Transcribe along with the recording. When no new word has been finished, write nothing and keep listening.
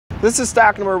This is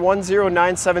stock number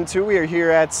 10972. We are here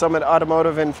at Summit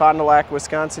Automotive in Fond du Lac,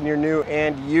 Wisconsin, your new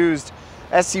and used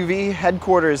SUV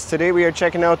headquarters. Today we are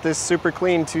checking out this super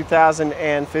clean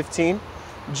 2015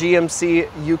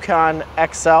 GMC Yukon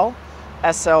XL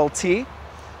SLT.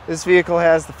 This vehicle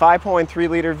has the 5.3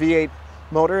 liter V8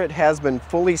 motor. It has been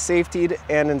fully safetied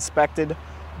and inspected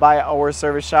by our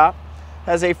service shop.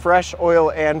 Has a fresh oil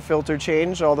and filter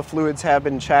change. All the fluids have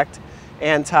been checked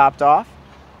and topped off.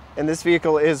 And this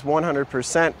vehicle is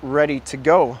 100% ready to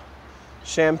go.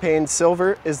 Champagne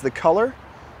silver is the color.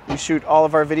 We shoot all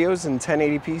of our videos in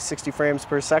 1080p, 60 frames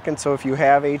per second. So if you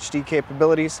have HD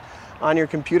capabilities on your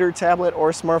computer, tablet,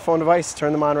 or smartphone device,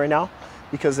 turn them on right now,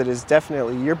 because it is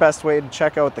definitely your best way to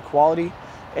check out the quality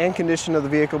and condition of the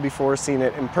vehicle before seeing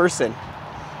it in person.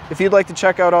 If you'd like to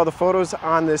check out all the photos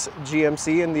on this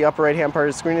GMC, in the upper right hand part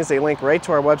of the screen is a link right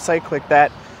to our website. Click that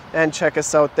and check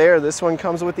us out there. This one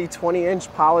comes with the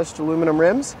 20-inch polished aluminum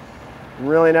rims.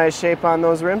 Really nice shape on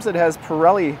those rims. It has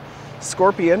Pirelli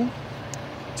Scorpion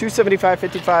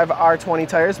 275/55 R20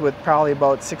 tires with probably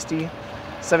about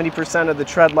 60-70% of the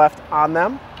tread left on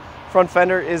them. Front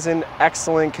fender is in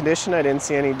excellent condition. I didn't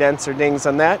see any dents or dings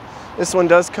on that. This one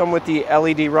does come with the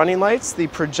LED running lights, the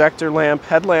projector lamp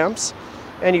headlamps,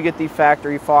 and you get the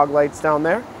factory fog lights down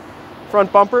there.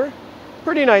 Front bumper,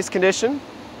 pretty nice condition.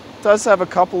 Does have a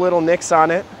couple little nicks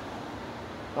on it,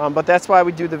 but that's why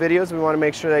we do the videos. We want to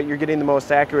make sure that you're getting the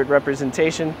most accurate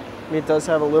representation. I mean, it does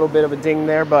have a little bit of a ding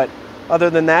there, but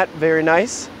other than that, very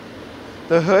nice.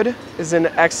 The hood is in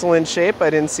excellent shape.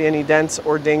 I didn't see any dents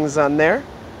or dings on there.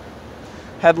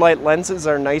 Headlight lenses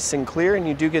are nice and clear, and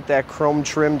you do get that chrome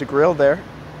trimmed grille there.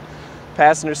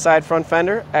 Passenger side front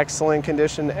fender, excellent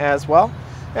condition as well.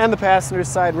 And the passenger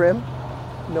side rim,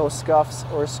 no scuffs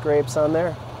or scrapes on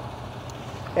there.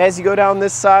 As you go down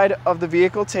this side of the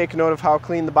vehicle, take note of how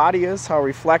clean the body is, how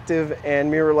reflective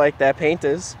and mirror-like that paint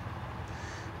is.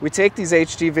 We take these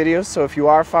HD videos, so if you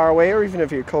are far away or even if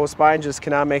you're close by and just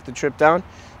cannot make the trip down,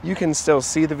 you can still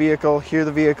see the vehicle, hear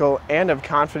the vehicle, and have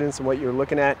confidence in what you're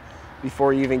looking at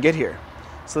before you even get here.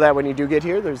 So that when you do get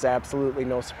here, there's absolutely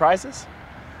no surprises.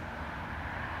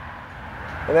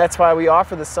 And that's why we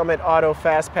offer the Summit Auto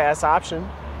Fast Pass option.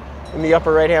 In the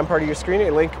upper right hand part of your screen,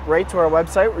 a link right to our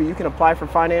website where you can apply for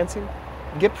financing,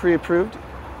 get pre-approved,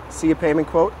 see a payment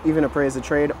quote, even appraise a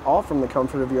trade, all from the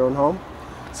comfort of your own home.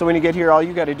 So when you get here, all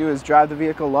you got to do is drive the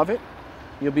vehicle, love it,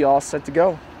 you'll be all set to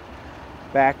go.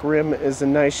 Back rim is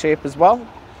in nice shape as well,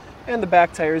 and the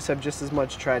back tires have just as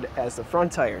much tread as the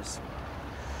front tires.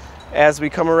 As we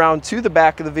come around to the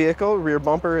back of the vehicle, rear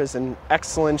bumper is in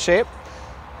excellent shape.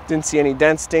 Didn't see any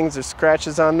dents, dings, or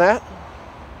scratches on that.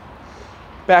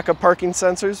 Backup parking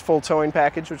sensors, full towing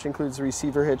package, which includes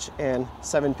receiver hitch and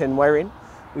 7-pin wiring.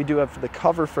 We do have the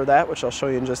cover for that, which I'll show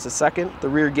you in just a second. The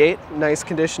rear gate, nice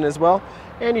condition as well.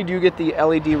 And you do get the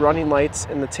LED running lights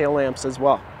and the tail lamps as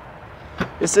well.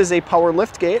 This is a power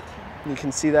lift gate. You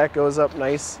can see that goes up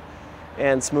nice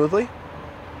and smoothly.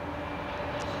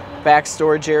 Back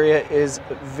storage area is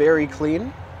very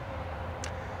clean.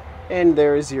 And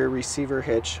there's your receiver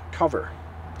hitch cover.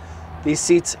 These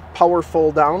seats power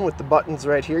fold down with the buttons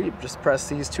right here. You just press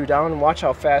these two down and watch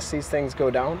how fast these things go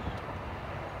down.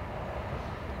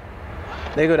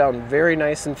 They go down very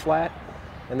nice and flat,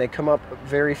 and they come up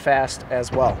very fast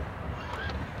as well.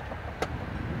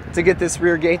 To get this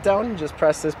rear gate down, just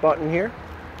press this button here.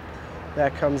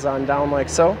 That comes on down like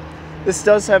so. This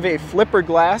does have a flipper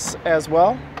glass as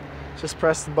well. Just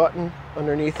press the button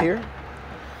underneath here,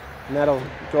 and that'll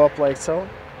go up like so.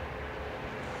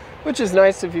 Which is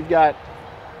nice if you've got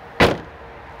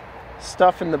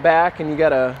stuff in the back and you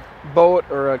got a boat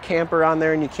or a camper on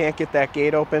there and you can't get that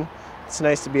gate open. It's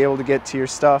nice to be able to get to your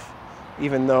stuff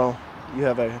even though you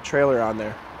have a trailer on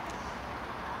there.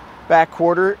 Back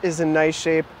quarter is in nice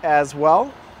shape as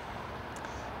well.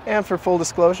 And for full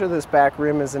disclosure, this back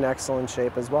rim is in excellent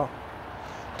shape as well.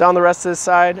 Down the rest of the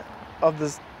side of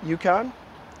the Yukon,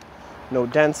 no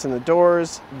dents in the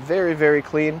doors, very, very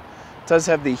clean. It does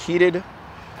have the heated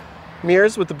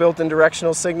mirrors with the built-in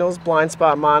directional signals, blind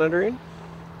spot monitoring.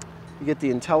 You get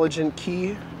the intelligent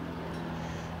key.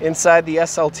 Inside, the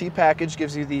SLT package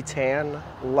gives you the tan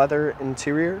leather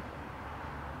interior.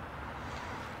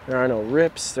 There are no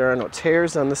rips, there are no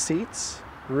tears on the seats.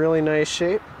 Really nice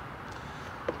shape.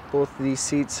 Both of these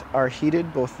seats are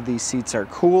heated, both of these seats are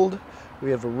cooled. We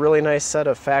have a really nice set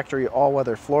of factory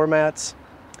all-weather floor mats.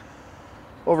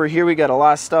 Over here we got a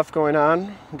lot of stuff going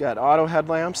on. We got auto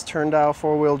headlamps, turn dial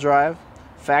 4-wheel drive,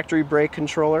 factory brake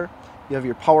controller. You have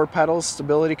your power pedals,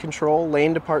 stability control,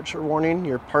 lane departure warning,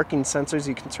 your parking sensors,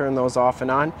 you can turn those off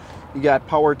and on. You got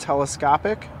power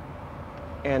telescopic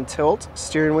and tilt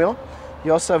steering wheel.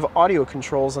 You also have audio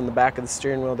controls on the back of the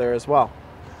steering wheel there as well.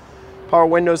 Power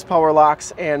windows, power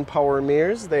locks, and power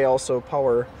mirrors. They also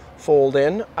power fold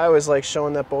in. I always like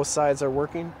showing that both sides are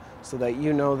working so that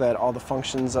you know that all the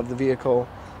functions of the vehicle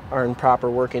are in proper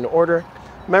working order.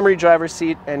 Memory driver's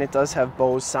seat, and it does have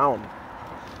Bose sound.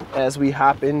 As we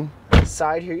hop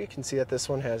inside here, you can see that this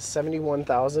one has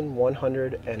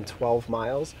 71,112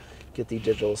 miles. Get the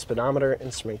digital speedometer.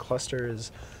 Instrument cluster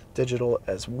is digital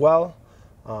as well.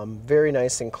 Very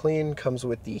nice and clean. Comes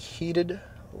with the heated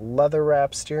leather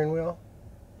wrap steering wheel.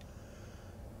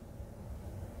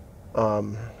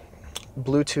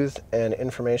 Bluetooth and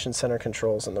information center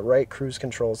controls on the right, cruise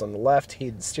controls on the left,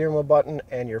 heated steering wheel button,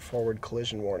 and your forward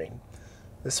collision warning.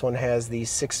 This one has the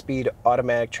 6-speed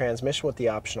automatic transmission with the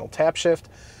optional tap shift.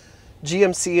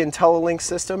 GMC IntelliLink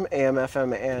system, AM,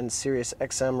 FM, and Sirius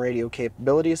XM radio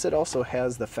capabilities. It also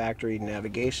has the factory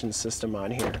navigation system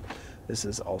on here. This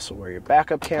is also where your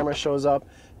backup camera shows up,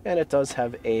 and it does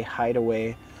have a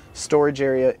hideaway storage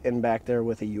area in back there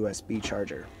with a USB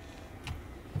charger.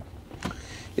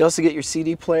 You also get your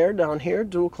CD player down here,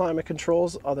 dual climate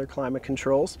controls, other climate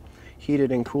controls,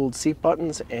 heated and cooled seat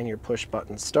buttons, and your push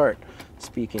button start.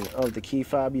 Speaking of the key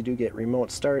fob, you do get remote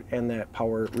start and that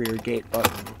power rear gate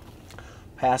button.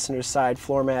 Passenger side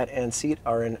floor mat and seat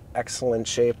are in excellent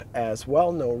shape as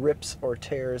well. No rips or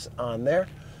tears on there.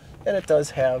 And it does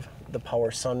have the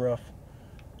power sunroof,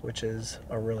 which is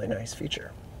a really nice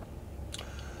feature.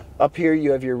 Up here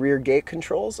you have your rear gate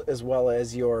controls as well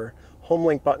as your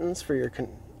Homelink buttons for your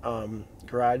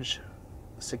garage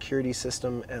security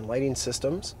system and lighting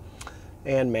systems,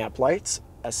 and map lights,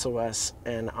 SOS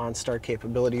and OnStar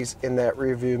capabilities in that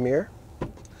rear view mirror.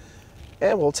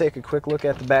 And we'll take a quick look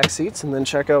at the back seats and then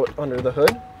check out under the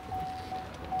hood.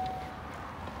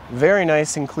 Very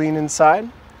nice and clean inside.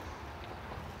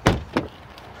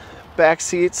 Back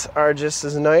seats are just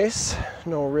as nice.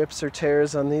 No rips or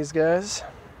tears on these guys.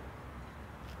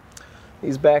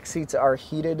 These back seats are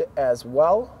heated as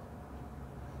well.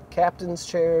 Captain's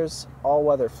chairs,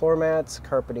 all-weather floor mats,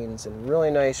 carpeting's in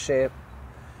really nice shape.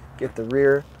 Get the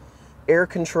rear air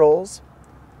controls,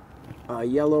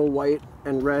 yellow, white,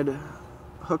 and red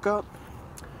hookup,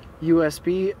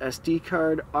 USB, SD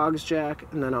card, aux jack,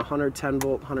 and then a 110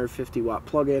 volt, 150 watt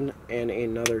plug-in, and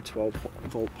another 12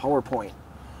 volt power point.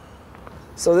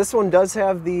 So this one does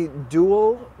have the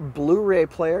dual Bluray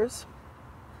players,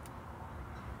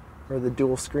 or the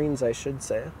dual screens, I should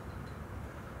say.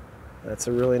 That's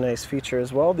a really nice feature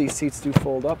as well. These seats do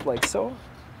fold up like so,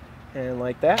 and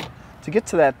like that. To get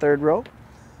to that third row,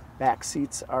 back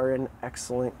seats are in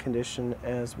excellent condition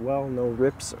as well. No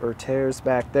rips or tears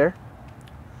back there.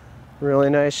 Really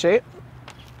nice shape.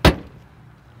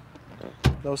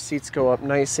 Those seats go up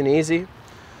nice and easy.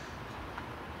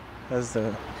 Has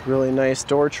the really nice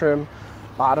door trim.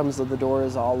 Bottoms of the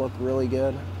doors all look really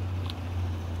good.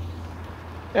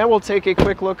 And we'll take a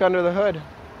quick look under the hood.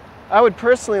 I would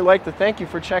personally like to thank you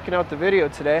for checking out the video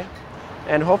today.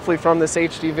 And hopefully from this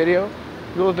HD video,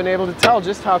 you'll have been able to tell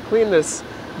just how clean this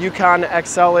Yukon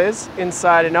XL is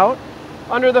inside and out.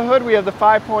 Under the hood, we have the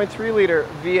 5.3 liter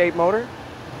V8 motor.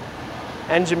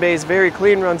 Engine bay is very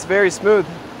clean, runs very smooth.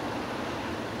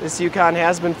 This Yukon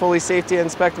has been fully safety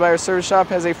inspected by our service shop,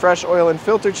 has a fresh oil and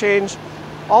filter change.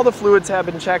 All the fluids have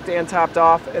been checked and topped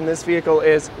off, and this vehicle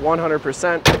is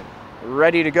 100%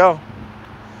 ready to go.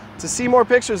 To see more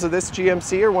pictures of this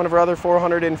GMC or one of our other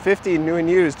 450 new and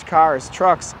used cars,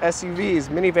 trucks, SUVs,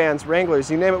 minivans, Wranglers,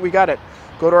 you name it, we got it.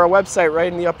 Go to our website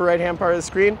right in the upper right hand part of the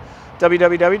screen,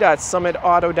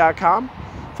 www.summitauto.com.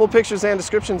 Full pictures and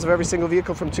descriptions of every single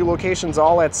vehicle from 2 locations,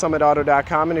 all at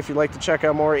summitauto.com. And if you'd like to check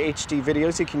out more HD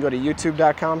videos, you can go to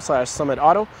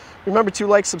youtube.com/summitauto. Remember to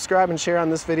like, subscribe, and share on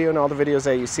this video and all the videos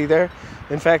that you see there.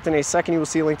 In fact, in a second, you will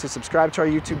see a link to subscribe to our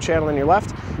YouTube channel on your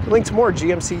left, a link to more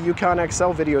GMC Yukon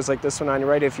XL videos like this one on your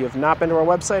right. If you have not been to our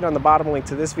website, on the bottom, a link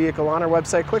to this vehicle on our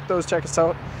website. Click those, check us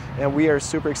out, and we are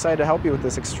super excited to help you with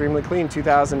this extremely clean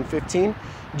 2015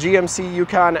 GMC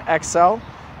Yukon XL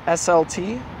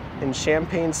SLT in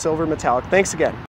champagne silver metallic. Thanks again.